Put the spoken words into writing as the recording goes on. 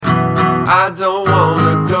I don't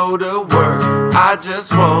wanna go to work. I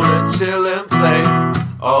just wanna chill and play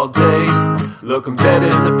all day. Look 'em dead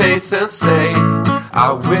in the face and say,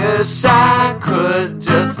 I wish I could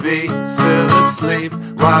just be still asleep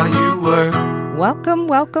while you work. Welcome,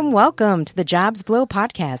 welcome, welcome to the Jobs Blow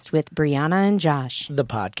podcast with Briana and Josh. The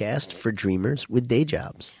podcast for dreamers with day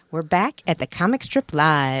jobs. We're back at the Comic Strip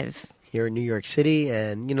Live Here in New York City.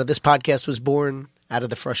 And, this podcast was born out of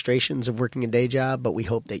the frustrations of working a day job, but we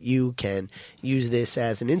hope that you can use this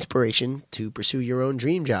as an inspiration to pursue your own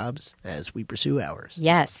dream jobs as we pursue ours.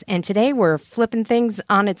 Yes, and today we're flipping things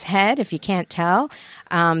on its head, if you can't tell.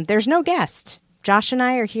 There's no guest. Josh and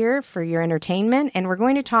I are here for your entertainment, and we're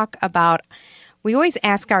going to talk about, we always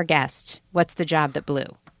ask our guest, what's the job that blew?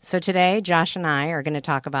 So today, Josh and I are going to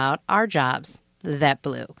talk about our jobs that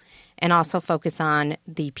blew, and also focus on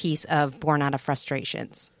the piece of Born Out of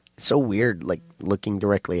Frustrations. It's so weird, looking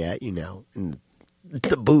directly at you now in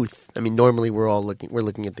the booth. I mean, normally we're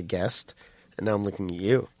looking at the guest, and now I'm looking at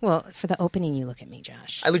you. Well, for the opening, you look at me,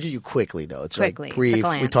 Josh. I look at you quickly, though. It's quickly. like brief. It's a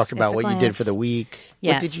glance. We talked about what you did for the week.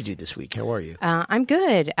 Yes. What did you do this week? How are you? I'm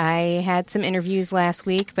good. I had some interviews last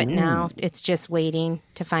week, but now it's just waiting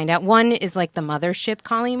to find out. One is like the mothership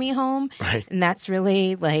calling me home, right? And that's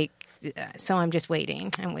really so I'm just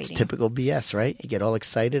waiting. I'm waiting. It's typical BS, right? You get all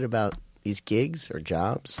excited about these gigs or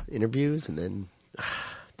jobs, interviews, and then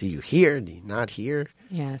do you hear? Do you not hear?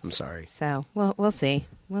 Yes. I'm sorry. So, we'll see.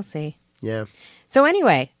 We'll see. Yeah. So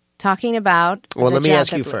anyway, talking about let me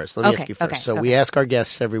ask you first. Okay. So we ask our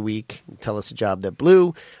guests every week, tell us a job that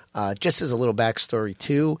blew. Just as a little backstory,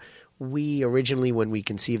 too, we originally, when we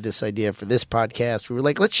conceived this idea for this podcast, we were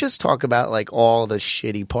like, let's just talk about all the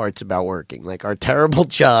shitty parts about working, like our terrible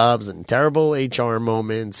jobs and terrible HR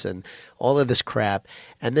moments and all of this crap.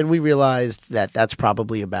 And then we realized that that's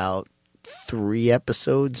probably about 3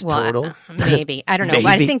 episodes total. Maybe. I don't know. Maybe.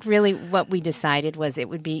 But I think really what we decided was it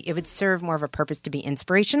would serve more of a purpose to be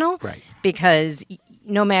inspirational. Right. Because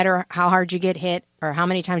no matter how hard you get hit or how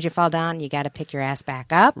many times you fall down, you got to pick your ass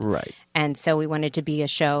back up. Right. And so we wanted to be a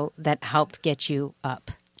show that helped get you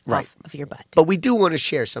up off of your butt. But we do want to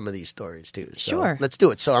share some of these stories, too. So sure. Let's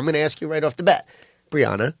do it. So I'm going to ask you right off the bat.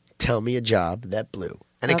 Briana, tell me a job that blew.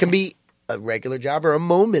 And it can be a regular job or a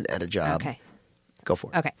moment at a job. Okay. Go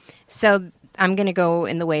for it. Okay. So I'm going to go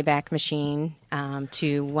in the Wayback Machine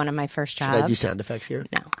to one of my first jobs. Should I do sound effects here?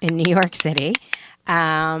 No. In New York City.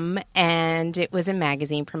 And it was a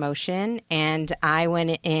magazine promotion, and I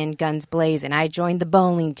went in guns blazing. I joined the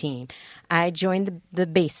bowling team. I joined the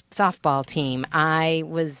base softball team. I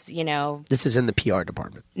was, This is in the PR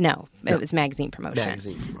department. No, it was magazine promotion.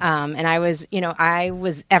 Magazine. And I was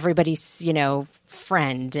everybody's,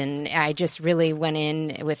 friend, and I just really went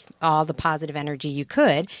in with all the positive energy you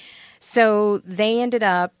could. So they ended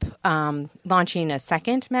up launching a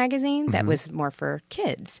second magazine that was more for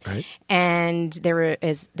kids. Right. And there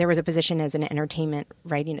was a position as an entertainment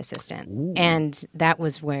writing assistant. Ooh. And that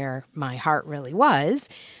was where my heart really was.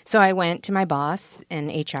 So I went to my boss in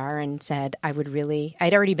HR and said I'd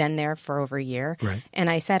already been there for over a year. Right. And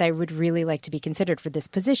I said I would really like to be considered for this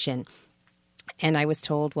position. And I was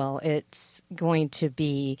told, well, it's going to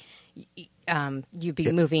be... you'd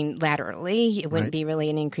be moving laterally. It wouldn't be really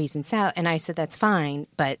an increase in salary. And I said, that's fine,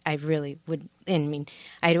 but I really would.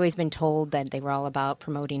 I'd always been told that they were all about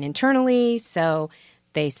promoting internally. So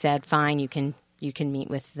they said, fine, you can meet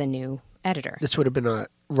with the new editor. This would have been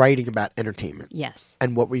writing about entertainment. Yes.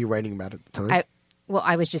 And what were you writing about at the time?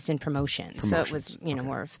 I was just in promotion. So it was,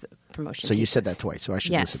 more of the promotion. So you said that twice, so I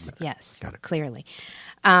should listen back. Yes, Got it. Clearly.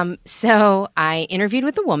 So I interviewed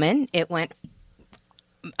with the woman. It went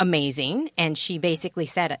amazing, and she basically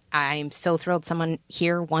said, I'm so thrilled someone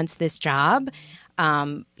here wants this job.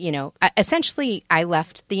 Essentially I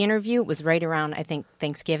left the interview. It was right around, I think,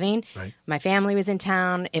 Thanksgiving. Right. My family was in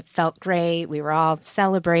town. It felt great. We were all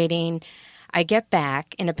celebrating. I get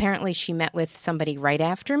back, and apparently she met with somebody right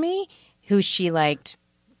after me who she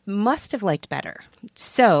must have liked better.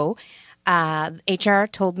 So HR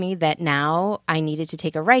told me that now I needed to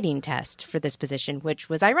take a writing test for this position, which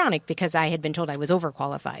was ironic because I had been told I was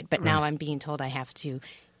overqualified. But now I'm being told I have to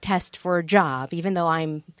test for a job, even though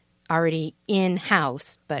I'm already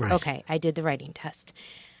in-house. But okay, I did the writing test.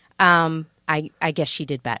 I guess she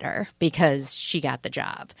did better because she got the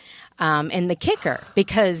job. And the kicker,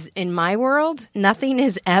 because in my world, nothing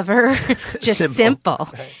is ever just simple.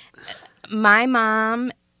 Right. My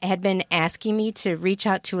mom had been asking me to reach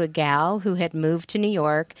out to a gal who had moved to New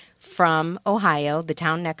York from Ohio, the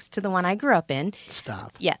town next to the one I grew up in.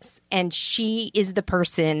 Stop. Yes. And she is the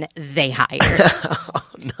person they hired. Oh,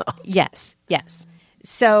 no. Yes.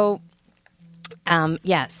 So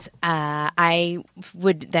Yes. I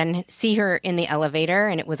would then see her in the elevator,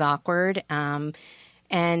 and it was awkward.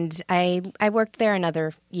 And I worked there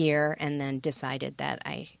another year and then decided that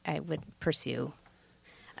I would pursue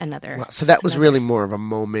another. Wow. So that was really more of a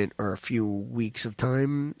moment or a few weeks of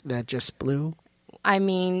time that just blew? I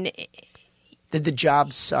mean... Did the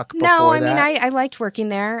job suck before No, I that? mean, I liked working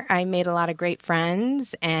there. I made a lot of great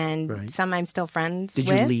friends, and some I'm still friends with.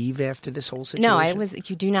 Did you leave after this whole situation? No,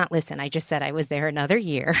 you do not listen. I just said I was there another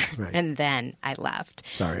year, and then I left.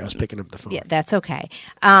 Sorry, I was picking up the phone. Yeah, that's okay.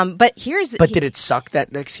 But did it suck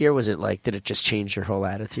that next year? Was it like, did it just change your whole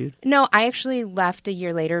attitude? No, I actually left a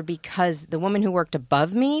year later because the woman who worked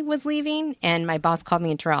above me was leaving, and my boss called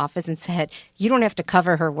me into her office and said, "You don't have to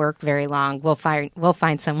cover her work very long. We'll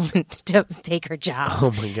find someone to take her job."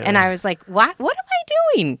 Oh my God. And I was like, what am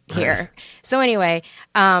I doing here? Right. So anyway,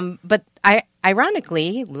 but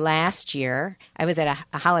ironically, last year I was at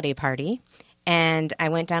a holiday party, and I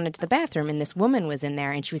went down into the bathroom, and this woman was in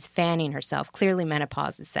there, and she was fanning herself. Clearly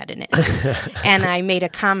menopause is setting in. And I made a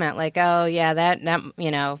comment like, "Oh yeah, that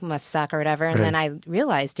must suck," or whatever. And then I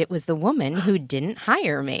realized it was the woman who didn't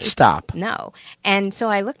hire me. Stop. No. And so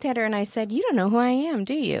I looked at her and I said, "You don't know who I am,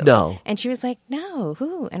 do you?" No. And she was like, "No,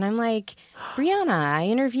 who?" And I'm like, "Briana, I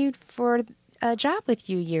interviewed for a job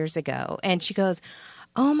with you years ago." And she goes,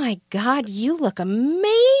 "Oh my God, you look amazing."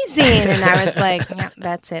 And I was like, yeah,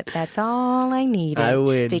 that's it. That's all I needed. I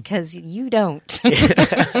win. Because you don't.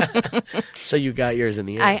 So you got yours in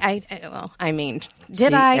the end.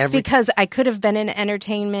 Did I? Because I could have been an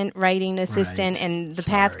entertainment writing assistant, and the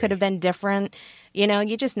path could have been different.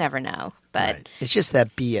 You just never know. But it's just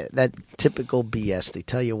that BS, that typical BS. They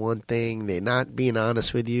tell you one thing, they're not being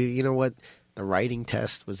honest with you. You know what? The writing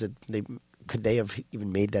test was it. Could they have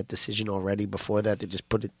even made that decision already before that? They just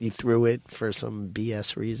put you through it for some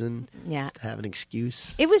BS reason? Yeah. Just to have an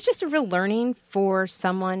excuse? It was just a real learning for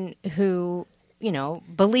someone who,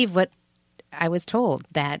 believed what I was told,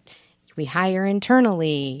 that we hire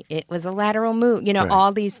internally. It was a lateral move,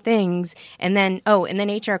 all these things. And then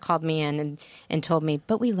HR called me in and told me,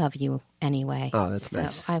 "But we love you anyway." Oh, that's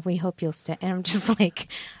nice. We hope you'll stay. And I'm just like...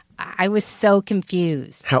 I was so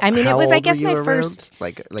confused. How it was, old I guess, were you my around? first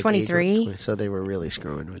like 23. So they were really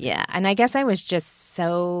screwing with you. Yeah, and I guess I was just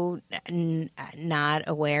so not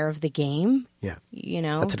aware of the game. Yeah.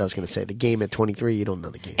 That's what I was going to say. The game at 23, you don't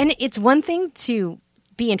know the game. And it's one thing to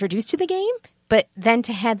be introduced to the game, but then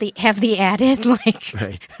to have the added,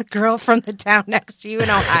 a girl from the town next to you in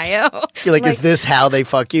Ohio. You're like, is this how they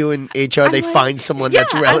fuck you in HR? They find someone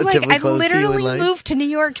that's relatively close to you in life? I literally moved to New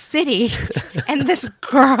York City, and this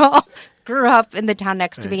girl grew up in the town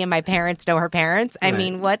next to me, and my parents know her parents. I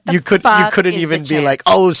mean, what the fuck You couldn't is even the be chance? like,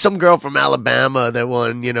 oh, some girl from Alabama that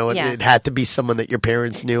won, it had to be someone that your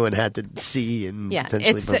parents knew and had to see and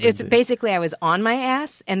potentially bump it's into. basically I was on my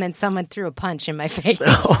ass, and then someone threw a punch in my face.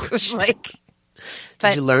 Oh, it was like...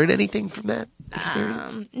 Did you learn anything from that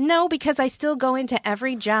experience? No, because I still go into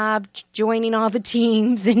every job, joining all the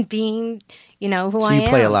teams and being, who I am. So you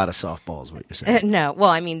play a lot of softball is what you're saying. No. Well,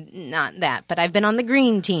 I mean, not that. But I've been on the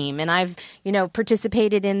green team, and I've,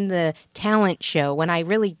 participated in the talent show when I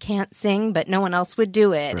really can't sing, but no one else would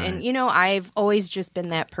do it. Right. And, I've always just been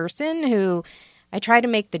that person who I try to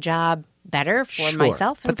make the job better for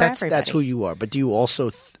myself and for everybody. But that's who you are. But do you also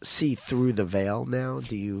see through the veil now?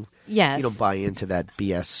 Do you... Yes. You don't buy into that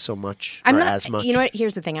BS so much as much? You know what?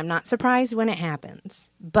 Here's the thing. I'm not surprised when it happens,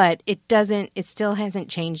 but it still hasn't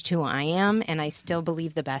changed who I am, and I still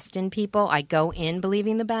believe the best in people. I go in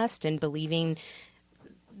believing the best and believing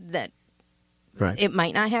that it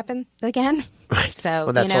might not happen again. Right. So,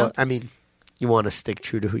 well, that's all. I mean, you want to stick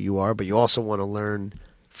true to who you are, but you also want to learn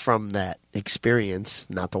from that experience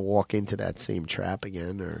not to walk into that same trap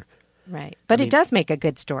again or... Right. But it does make a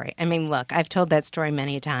good story. I mean, look, I've told that story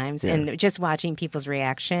many times, and just watching people's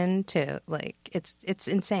reaction to, it's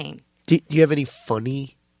insane. Do you have any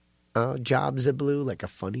funny jobs at Blue, like a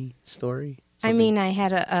funny story? Something? I mean, I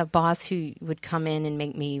had a boss who would come in and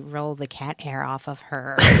make me roll the cat hair off of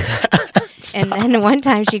her. And then one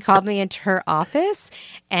time she called me into her office,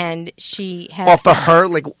 and she had... Off of her?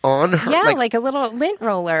 Like on her? Yeah, like a little lint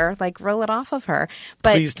roller, roll it off of her.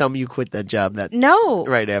 But please tell me you quit that job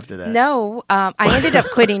right after that. No, I ended up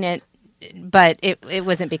quitting it, but it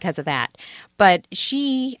wasn't because of that. But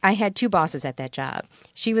I had two bosses at that job.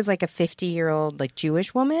 She was like a 50-year-old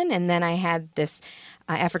Jewish woman, and then I had this...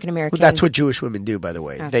 African-American... Well, that's what Jewish women do, by the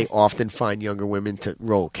way. Okay. They often find younger women to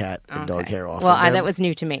roll cat and dog hair off Well, of them. that was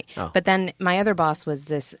new to me. Oh. But then my other boss was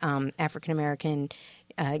this African-American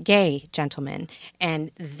gay gentlemen,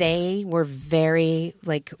 and they were very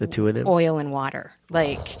like the two of them, oil and water,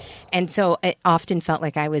 like, and so it often felt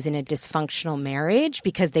like I was in a dysfunctional marriage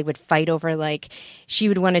because they would fight over, like, she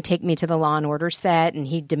would want to take me to the Law and Order set, and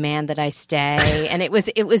he'd demand that I stay, and it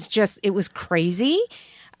was crazy.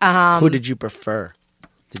 Who did you prefer?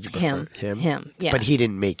 Did you prefer him? Him, yeah. But he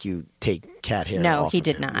didn't make you take cat hair. No, off he of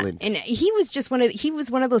did him. not. Lint. And he was just one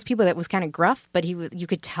of those people that was kind of gruff, but you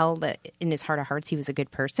could tell that in his heart of hearts he was a good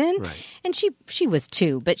person. Right. And she was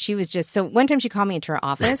too, but she was just so. One time she called me into her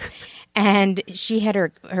office, and she had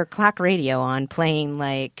her clock radio on playing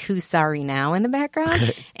like "Who's Sorry Now" in the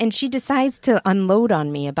background, and she decides to unload on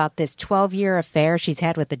me about this 12-year affair she's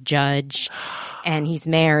had with a judge. And he's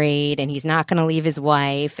married, and he's not going to leave his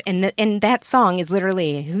wife. And that song is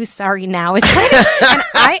literally "Who's Sorry Now." It's kind of, and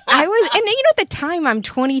I was, and at the time I'm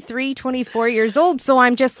 23, 24 years old, so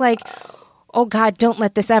I'm just like, oh God, don't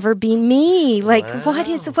let this ever be me. Like, what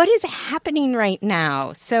is happening right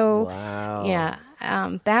now? So, yeah,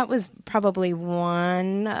 that was probably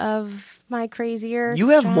one of my crazier. You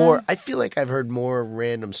have more. I feel like I've heard more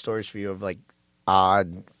random stories for you of like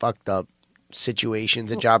odd, fucked up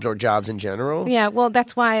situations at jobs or jobs in general. Yeah, well,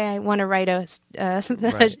 that's why I want to write a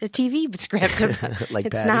TV script. Like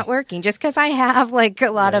it's Patty. not working just because I have like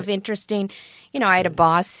a lot of interesting. I had a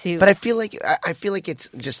boss who. But I feel like it's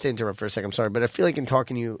just to interrupt for a second. I'm sorry, but I feel like in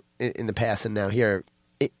talking to you in the past and now here,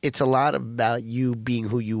 it's a lot about you being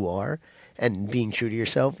who you are and being true to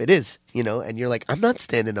yourself. It is, and you're like, I'm not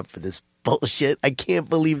standing up for this bullshit. I can't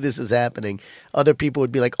believe this is happening. Other people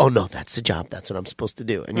would be like, oh no, that's the job. That's what I'm supposed to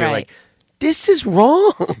do. And you're like, this is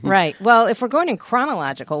wrong. Right. Well, if we're going in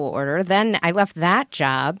chronological order, then I left that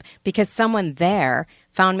job because someone there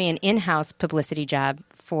found me an in-house publicity job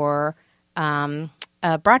for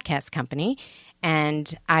a broadcast company.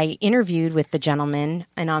 And I interviewed with the gentleman.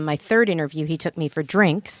 And on my third interview, he took me for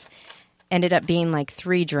drinks. Ended up being like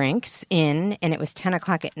 3 drinks in, and it was 10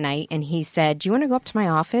 o'clock at night. And he said, do you want to go up to my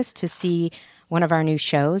office to see one of our new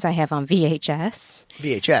shows I have on VHS?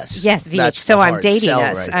 VHS. Yes, VHS. That's so I'm dating sell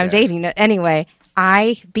us. right I'm there. dating it. Anyway,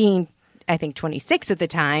 I think 26 at the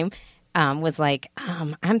time, was like,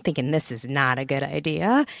 I'm thinking this is not a good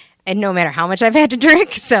idea. And no matter how much I've had to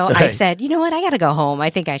drink. So I said, you know what? I got to go home.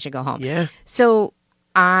 I think I should go home. Yeah. So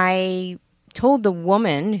I told the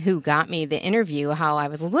woman who got me the interview how I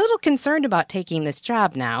was a little concerned about taking this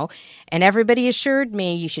job now. And everybody assured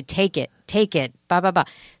me you should take it, blah, blah, blah.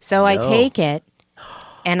 So I take it.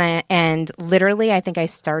 And literally, I think I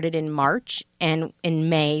started in March, and in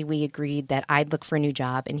May, we agreed that I'd look for a new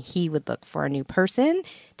job and he would look for a new person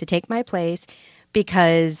to take my place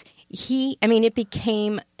because he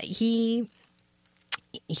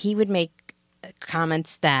would make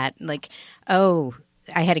comments that like, oh,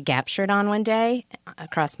 I had a Gap shirt on one day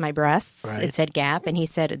across my breast. Right. It said Gap, and he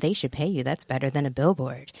said, they should pay you. That's better than a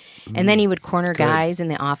billboard. And then he would corner guys in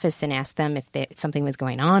the office and ask them if something was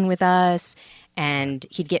going on with us. And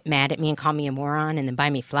he'd get mad at me and call me a moron and then buy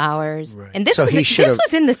me flowers. Right. And this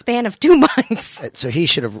was in the span of 2 months. So he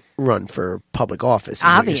should have run for public office.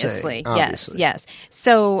 Obviously. Yes.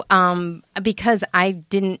 So because I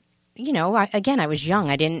didn't, I was young.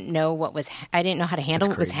 I didn't know I didn't know how to handle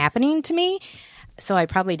what was happening to me. So I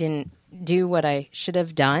probably didn't do what I should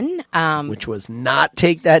have done. Which was not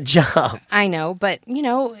take that job. I know, but,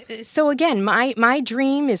 so again, my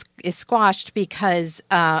dream is squashed because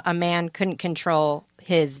a man couldn't control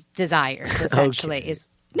his desires, essentially.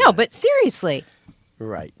 No, but seriously.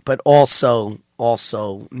 Right. But also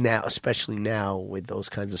now, especially now with those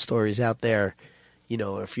kinds of stories out there,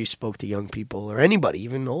 if you spoke to young people or anybody,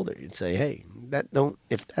 even older, you'd say, hey,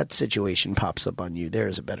 if that situation pops up on you, there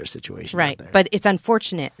is a better situation out there. But it's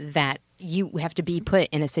unfortunate that you have to be put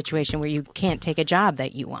in a situation where you can't take a job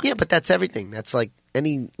that you want. Yeah, but that's everything. That's like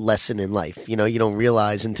any lesson in life. You don't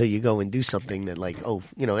realize until you go and do something that like,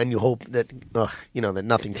 and you hope that, that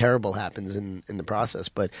nothing terrible happens in the process.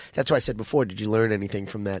 But that's why I said before, did you learn anything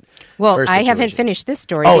from that? Well, first I situation? haven't finished this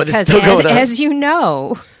story because as you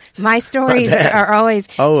know, my stories are always.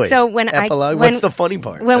 So when Epilogue. What's the funny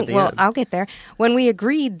part? I'll get there. When we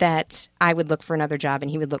agreed that I would look for another job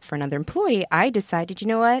and he would look for another employee, I decided, you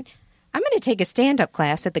know what? I'm going to take a stand-up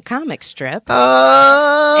class at the comic strip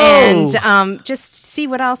and just see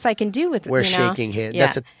what else I can do with. We're shaking hands.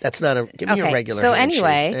 Yeah. That's not a. Give me a regular. So handshake.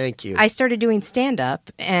 Anyway, thank you. I started doing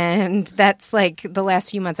stand-up, and that's like the last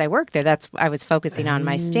few months I worked there. I was focusing on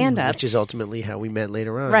my stand-up, which is ultimately how we met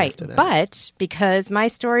later on. Right, after that. But because my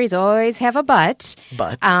stories always have a but.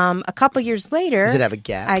 A couple years later, does it have a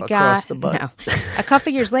gap across the butt? No. A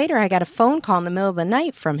couple years later, I got a phone call in the middle of the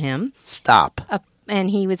night from him. Stop. and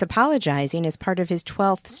he was apologizing as part of his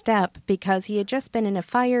 12th step because he had just been in a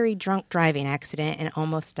fiery drunk driving accident and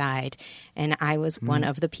almost died. And I was one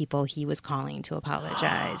of the people he was calling to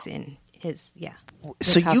apologize in his,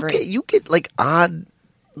 So recovery. you get like odd,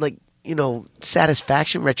 like,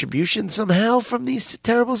 satisfaction, retribution somehow from these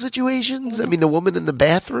terrible situations. I mean, the woman in the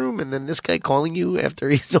bathroom, and then this guy calling you after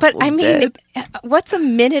he's But almost I mean, dead. what's a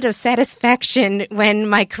minute of satisfaction when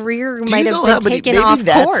my career Do might you have know been how many? taken Maybe off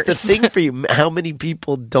that's course? the thing for you. How many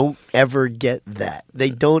people don't ever get that? They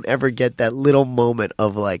don't ever get that little moment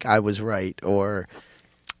of like, I was right, or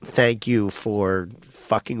thank you for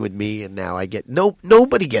fucking with me, and now I get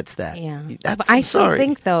nobody gets that. Yeah, That's, but I I'm still sorry.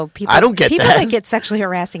 think though people I don't get people that. get sexually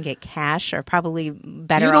harassed and get cash are probably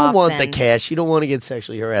better. You don't off want than, the cash. You don't want to get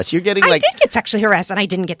sexually harassed. You're getting I like did get sexually harassed and I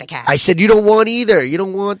didn't get the cash. I said. You don't want either. You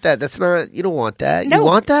don't want that. That's not. You don't want that. No, You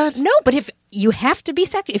want that? No, but if you have to be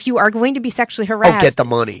if you are going to be sexually harassed, Oh, get the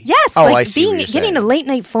money. Yes. Oh, like I see what you're getting saying. a late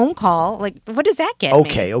night phone call. Like, what does that get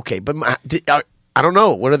me? Okay, but I don't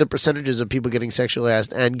know. What are the percentages of people getting sexually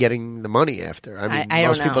harassed and getting the money after? I mean, I don't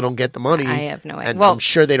most know. people don't get the money. I have no idea. And Well- I'm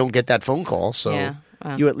sure they don't get that phone call. So Yeah,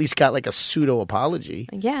 well. you at least got like a pseudo apology.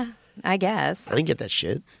 Yeah, I guess. I didn't get that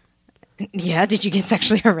shit. Yeah, did you get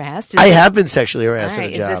sexually harassed? I have been sexually harassed All at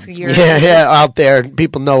a right, job. is this your- Out there.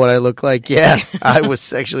 People know what I look like. Yeah, I was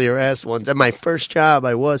sexually harassed once. At my first job,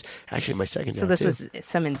 I was. Actually, my second So job, this too. was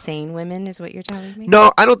some insane women, is what you're telling me?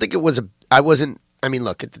 No, I don't think it was I wasn't. I mean,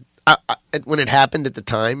 look, when it happened at the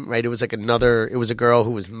time, right? It was like it was a girl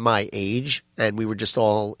who was my age, and we were just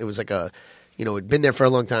all. It was like it'd been there for a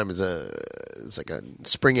long time. It was like a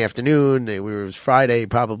spring afternoon. It was Friday,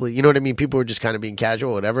 probably. You know what I mean? People were just kind of being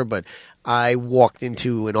casual, whatever. But I walked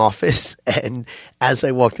into an office, and as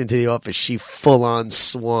I walked into the office, she full on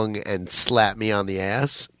swung and slapped me on the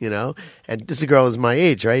ass. And this girl was my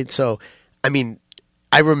age, right? So, I mean,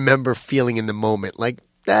 I remember feeling in the moment like,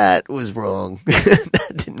 that was wrong.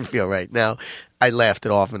 That didn't feel right. Now, I laughed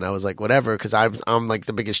it off and I was like, whatever, because I'm like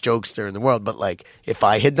the biggest jokester in the world. But like, if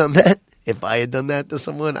I had done that to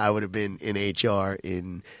someone, I would have been in HR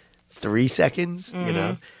in 3 seconds,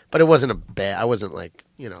 But it wasn't I wasn't like,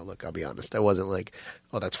 look, I'll be honest. I wasn't like,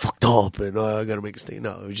 oh, that's fucked up and I got to make a statement.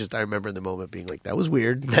 No, it was just, I remember in the moment being like, that was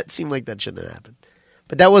weird. That seemed like that shouldn't have happened.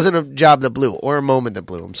 But that wasn't a job that blew or a moment that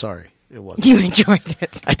blew. I'm sorry. It wasn't. You enjoyed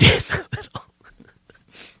it. I did. At all.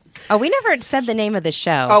 Oh, we never said the name of the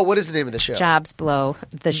show. Oh, what is the name of the show? Jobs Blow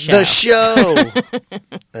the Show. The show.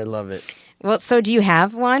 I love it. Well, so do you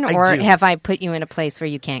have one, I or do. have I put you in a place where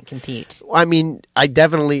you can't compete? I mean, I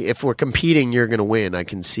definitely, if we're competing, you're going to win. I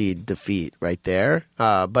concede defeat right there.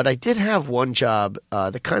 But I did have one job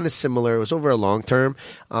that kind of similar. It was over a long term.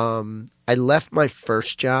 I left my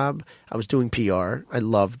first job. I was doing PR. I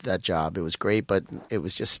loved that job. It was great, but it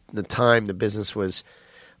was just the time the business was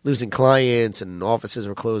losing clients and offices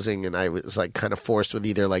were closing, and I was like kind of forced with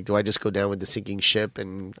either like, do I just go down with the sinking ship?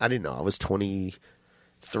 And I didn't know. I was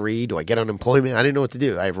 23. Do I get unemployment? I didn't know what to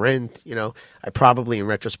do. I have rent. I probably in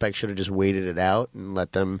retrospect should have just waited it out and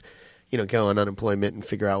let them, go on unemployment and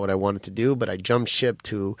figure out what I wanted to do. But I jumped ship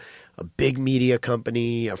to a big media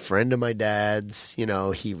company, a friend of my dad's.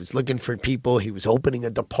 He was looking for people. He was opening a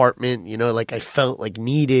department. Like I felt like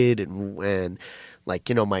needed and like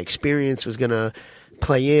my experience was gonna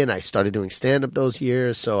play in. I started doing stand-up those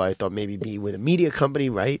years, so I thought maybe be with a media company,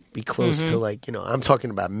 right? Be close to like, I'm talking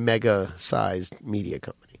about mega-sized media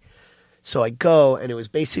company. So I go, and it was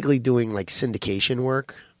basically doing like syndication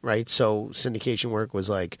work, right? So syndication work was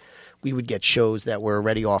like, we would get shows that were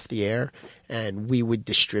already off the air, and we would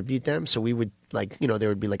distribute them. So we would like, there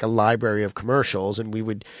would be like a library of commercials, and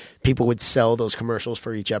people would sell those commercials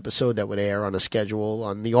for each episode that would air on a schedule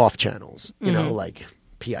on the off channels, like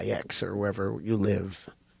PIX or wherever you live,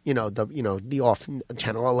 the off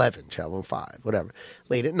channel 11, channel 5, whatever.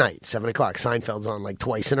 Late at night, 7 o'clock, Seinfeld's on like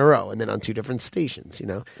twice in a row, and then on 2 different stations.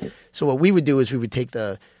 So what we would do is we would take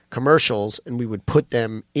the commercials and we would put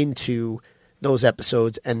them into those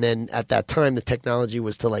episodes, and then at that time the technology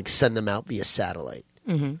was to like send them out via satellite,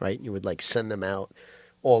 right? You would like send them out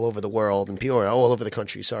all over the world and people, all over the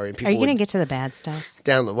country. Sorry, and people. Are you going to get to the bad stuff?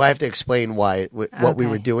 Download. Well, I have to explain what we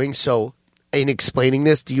were doing. So, in explaining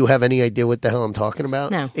this, do you have any idea what the hell I'm talking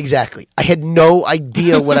about? No. Exactly. I had no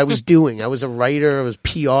idea what I was doing. I was a writer. I was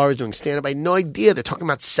PR. I was doing stand-up. I had no idea. They're talking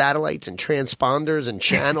about satellites and transponders and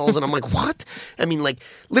channels. And I'm like, what? I mean, like,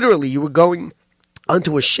 literally, you were going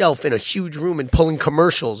onto a shelf in a huge room and pulling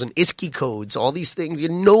commercials and ISKI codes, all these things. You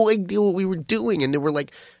had no idea what we were doing. And there were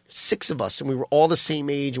like 6 of us, and we were all the same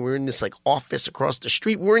age, and we were in this like office across the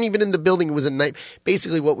street. We weren't even in the building. It was a night.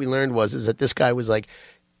 Basically, what we learned is that this guy was like,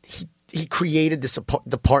 he created this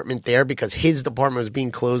department there because his department was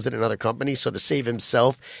being closed at another company. So to save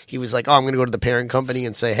himself, he was like, oh, I'm going to go to the parent company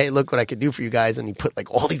and say, hey, look what I could do for you guys. And he put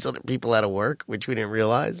like all these other people out of work, which we didn't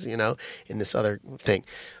realize, in this other thing.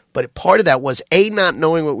 But part of that was A, not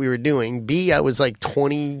knowing what we were doing. B, I was like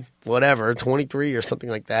 23 or something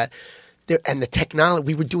like that. And the technology,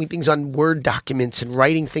 we were doing things on Word documents and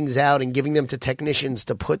writing things out and giving them to technicians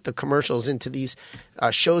to put the commercials into these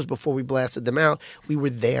shows before we blasted them out. We were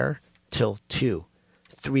there till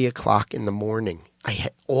 3 o'clock in the morning.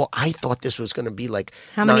 I thought this was going to be like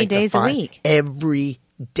how many days a week? Every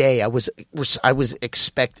day. I was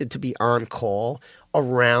expected to be on call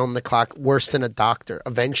around the clock, worse than a doctor.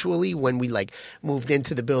 Eventually, when we like moved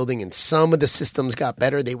into the building and some of the systems got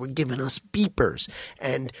better, they were giving us beepers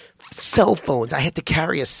and cell phones. I had to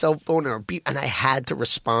carry a cell phone or a beep, and I had to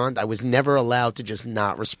respond. I was never allowed to just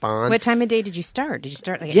not respond. What time of day did you start? Did you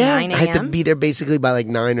start like at 9 a.m.? I had to be there basically by like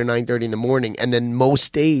 9 or 9:30 in the morning. And then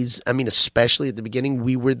most days, especially at the beginning,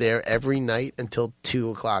 we were there every night until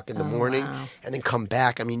 2 o'clock in the morning. Wow. And then come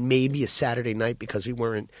back. Maybe a Saturday night because we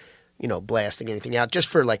weren't blasting anything out, just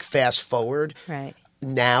for like fast forward. Right.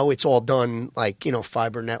 Now it's all done like,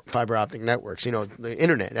 fiber optic networks, the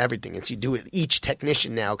internet, everything. You do it. Each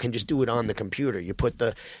technician now can just do it on the computer. You put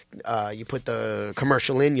the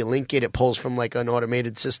commercial in, you link it, it pulls from like an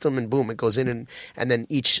automated system, and boom, it goes in, and then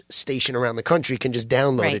each station around the country can just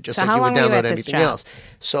download it, just so like you would download anything else.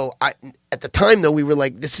 So at the time though, we were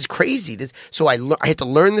like, this is crazy. So I had to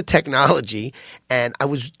learn the technology, and I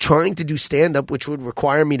was trying to do stand up, which would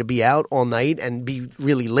require me to be out all night and be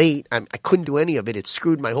really late. I couldn't do any of it. It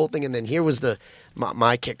screwed my whole thing. And then here was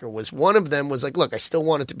my kicker was, one of them was like, look, I still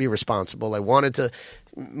wanted to be responsible. I wanted to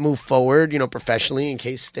move forward, professionally in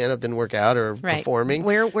case stand up didn't work out or performing,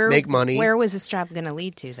 make money. Where was this job going to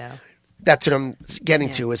lead to though? That's what I'm getting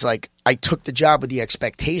to, is like, I took the job with the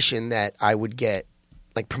expectation that I would get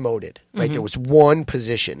like promoted, right? Mm-hmm. There was one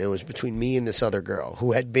position. It was between me and this other girl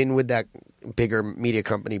who had been with that bigger media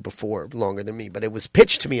company before, longer than me. But it was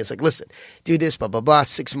pitched to me as like, listen, do this, blah, blah, blah.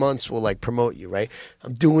 6 months, we'll like promote you, right?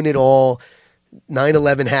 I'm doing it all.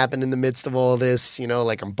 9/11 happened in the midst of all this,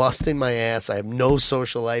 like I'm busting my ass. I have no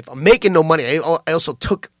social life. I'm making no money. I also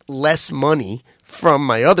took less money from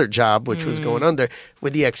my other job, which was going under,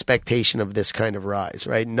 with the expectation of this kind of rise,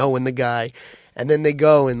 right? Knowing the guy. And then they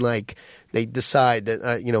go and like, they decide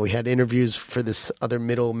that, we had interviews for this other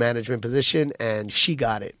middle management position, and she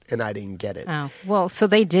got it, and I didn't get it. Oh, well, so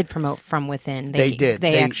they did promote from within. They did.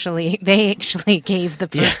 They actually gave the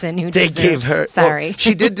person who deserved. They gave her. Sorry. Well,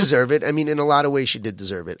 she did deserve it. In a lot of ways, she did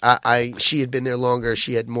deserve it. She had been there longer.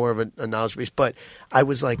 She had more of a knowledge base, but I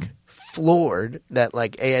was like floored that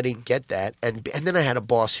like, A, I didn't get that, and then I had a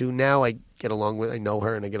boss who now I get along with. I know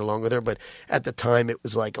her and I get along with her, but at the time it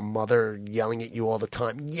was like a mother yelling at you all the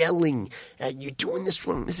time, yelling at you, doing this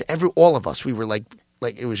one. All of us, we were like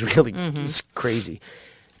it was really it was crazy.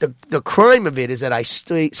 The crime of it is that I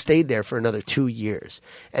stayed there for another 2 years,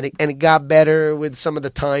 and it got better with some of the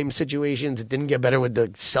time situations. It didn't get better with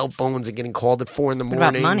the cell phones and getting called at 4 a.m. What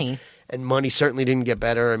about money? And money certainly didn't get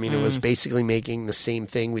better. It was basically making the same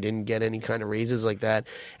thing. We didn't get any kind of raises like that.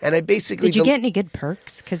 And I basically... Did you get any good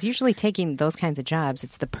perks? Because usually taking those kinds of jobs,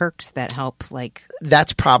 it's the perks that help, like...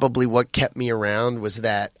 That's probably what kept me around, was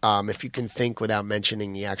that if you can think without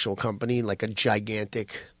mentioning the actual company, like a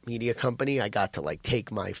gigantic media company, I got to like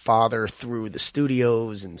take my father through the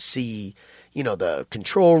studios and see... the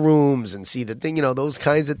control rooms and see the thing, those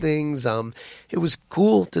kinds of things. It was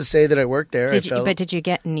cool to say that I worked there. But did you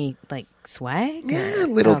get any, like, swag? Yeah,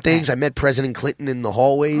 little things. I met President Clinton in the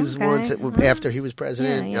hallways once after he was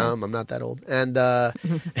president. Yeah. I'm not that old. And,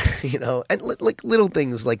 and like little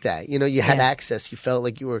things like that. You had access. You felt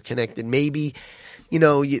like you were connected. Maybe...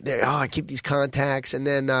 I keep these contacts. And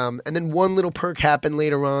then one little perk happened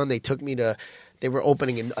later on. They took me to... They were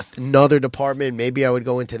opening another department. Maybe I would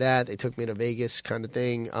go into that. They took me to Vegas kind of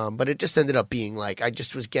thing. But it just ended up being like, I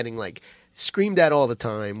just was getting like screamed at all the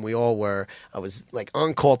time. We all were. I was like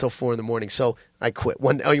on call till 4 a.m. So I quit.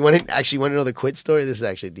 You want to know the quit story? This is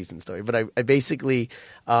actually a decent story. But I basically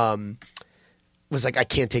was like, I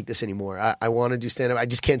can't take this anymore. I want to do stand-up. I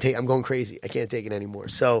just can't take I'm going crazy. I can't take it anymore.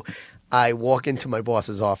 So I walk into my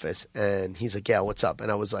boss's office, and he's like, yeah, what's up?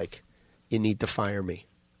 And I was like, you need to fire me.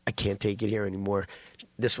 I can't take it here anymore.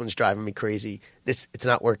 This one's driving me crazy. It's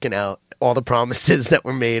not working out. All the promises that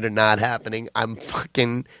were made are not happening. I'm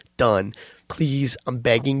fucking done. Please, I'm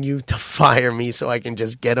begging you to fire me so I can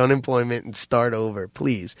just get unemployment and start over,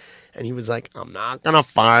 please. And he was like, I'm not going to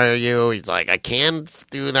fire you. He's like, I can't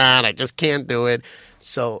do that. I just can't do it.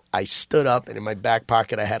 So I stood up, and in my back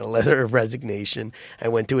pocket I had a letter of resignation. I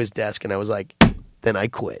went to his desk, and I was like, then I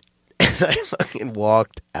quit. And I fucking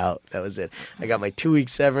walked out. That was it. I got my 2-week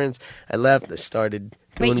severance. I left. I started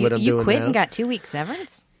doing what I'm doing now. You quit and got 2 weeks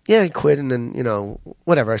severance? Yeah, I quit, and then,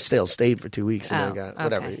 whatever. I still stayed for 2 weeks, and then I got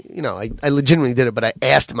whatever. I legitimately did it, but I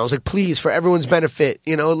asked him. I was like, please, for everyone's benefit,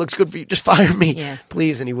 it looks good for you. Just fire me,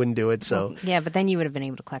 please. And he wouldn't do it, so. Yeah, but then you would have been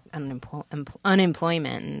able to collect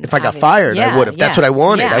unemployment. And if I got fired, I would have. That's what I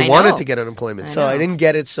wanted. Yeah, I wanted to get unemployment, so I didn't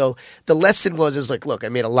get it. So the lesson is like, look, I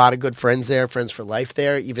made a lot of good friends there, friends for life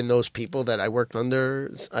there. Even those people that I worked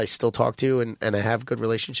under, I still talk to and I have good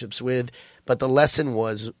relationships with. But the lesson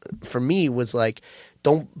for me was like,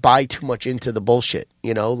 don't buy too much into the bullshit,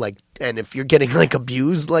 and if you're getting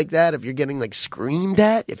abused like that, if you're getting screamed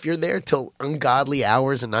at, if you're there till ungodly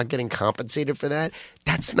hours and not getting compensated for that,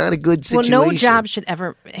 that's not a good situation. Well, no job should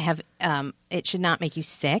ever have, it should not make you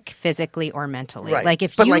sick physically or mentally. Right.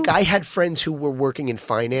 I had friends who were working in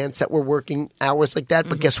finance that were working hours like that,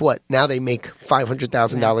 but guess what? Now they make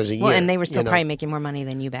 $500,000 a year. Well, and they were still probably making more money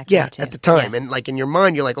than you back then, too. At the time. Yeah. And in your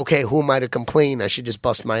mind, you're like, okay, who am I to complain? I should just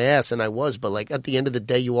bust my ass. And I was. But at the end of the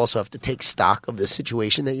day, you also have to take stock of the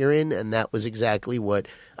situation that you're in. And that was exactly what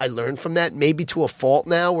I learned from that. Maybe to a fault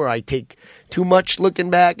now where I take too much looking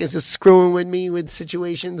back is just screwing with me with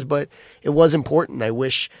situations. But it was important. I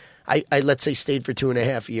wish I let's say stayed for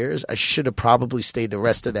 2.5 years. I should have probably stayed the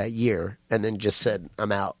rest of that year and then just said,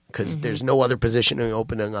 I'm out. Because there's no other position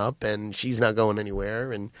opening up and she's not going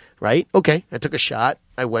anywhere. And right? Okay, I took a shot.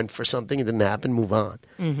 I went for something. It didn't happen. Move on.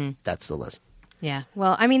 That's the lesson. Yeah.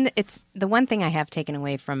 Well, I mean, it's the one thing I have taken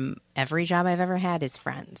away from every job I've ever had is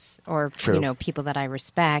friends or, people that I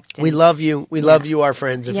respect. And, we love you. We love you, our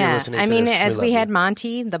friends, if you're listening to this. I mean, as we had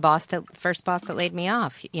Monty, the first boss that laid me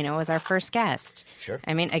off, was our first guest. Sure.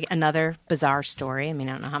 I mean, another bizarre story. I mean,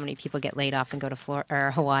 I don't know how many people get laid off and go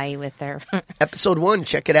to Hawaii with their... Episode 1,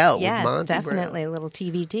 check it out. Yeah, with Monty definitely Brown. A little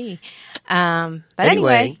TBD. But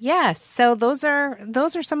anyway, yes. So those are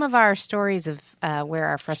some of our stories of where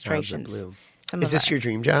our frustrations... Is this your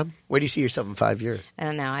dream job? Where do you see yourself in 5 years? I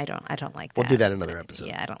don't know. I don't like that. We'll do that another episode.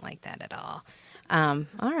 Yeah, I don't like that at all. All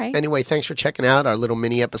right. Anyway, thanks for checking out our little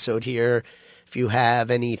mini episode here. If you have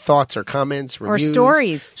any thoughts or comments, reviews. Or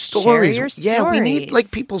stories. Share your stories. Yeah, we need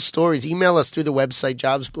people's stories. Email us through the website,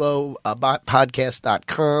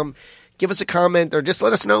 jobsblowpodcast.com. Give us a comment or just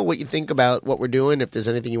let us know what you think about what we're doing. If there's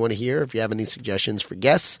anything you want to hear, if you have any suggestions for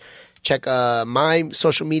guests. Check my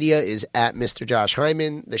social media is at Mr. Josh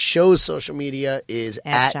Hyman. The show's social media is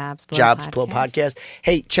at Jobs Blow Podcast.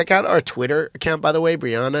 Hey, check out our Twitter account, by the way.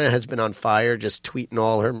 Briana has been on fire just tweeting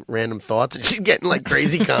all her random thoughts. And she's getting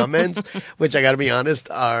crazy comments, which I got to be honest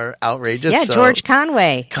are outrageous. Yeah, George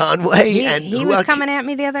Conway. He was coming at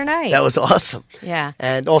me the other night. That was awesome. Yeah.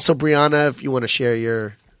 And also, Briana, if you want to share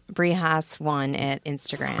your... Brihas1 at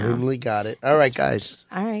Instagram. Finally got it. All right, guys.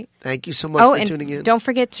 All right. Thank you so much for tuning in. Don't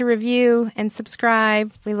forget to review and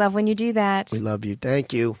subscribe. We love when you do that. We love you.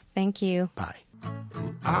 Thank you. Thank you. Bye.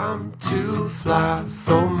 I'm too fly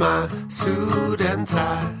for my suit and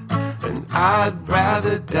tie, and I'd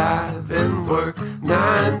rather die than work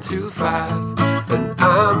 9 to 5. And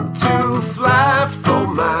I'm too fly for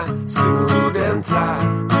my suit and tie,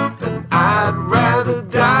 and I'd rather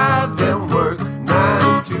die than work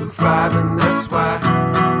 9 to 5. And that's why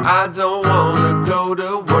I don't wanna go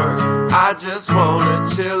to work. I just wanna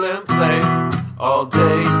chill and play all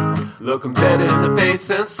day, look 'em dead in the face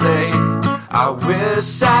and say, I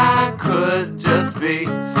wish I could just be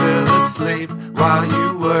still asleep while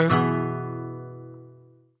you work.